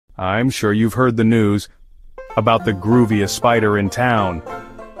I'm sure you've heard the news about the grooviest spider in town.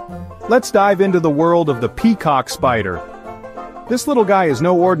 Let's dive into the world of the Peacock Spider. This little guy is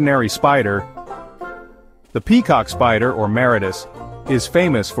no ordinary spider. The Peacock Spider, or Maratus, is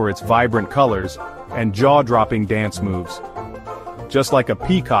famous for its vibrant colors and jaw-dropping dance moves. Just like a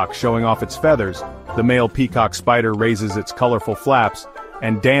peacock showing off its feathers, the male Peacock Spider raises its colorful flaps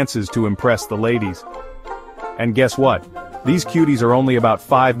and dances to impress the ladies. And guess what? These cuties are only about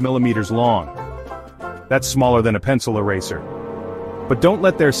 5 millimeters long. That's smaller than a pencil eraser. But don't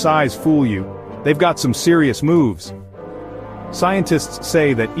let their size fool you. They've got some serious moves. Scientists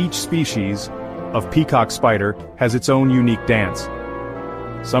say that each species of Peacock Spider has its own unique dance.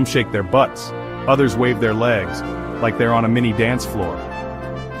 Some shake their butts, others wave their legs, like they're on a mini dance floor.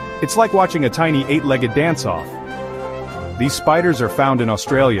 It's like watching a tiny 8-legged dance-off. These spiders are found in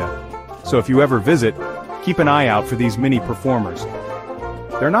Australia, so if you ever visit, keep an eye out for these mini performers.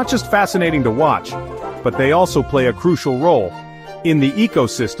 They're not just fascinating to watch, but they also play a crucial role in the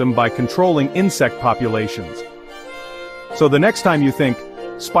ecosystem by controlling insect populations. So the next time you think,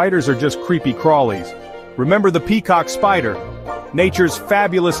 spiders are just creepy crawlies, remember the Peacock Spider, nature's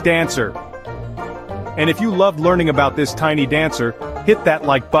fabulous dancer. And if you loved learning about this tiny dancer, hit that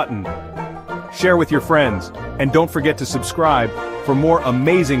like button. Share with your friends, and don't forget to subscribe for more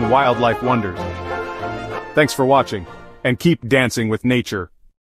amazing wildlife wonders. Thanks for watching, and keep dancing with nature.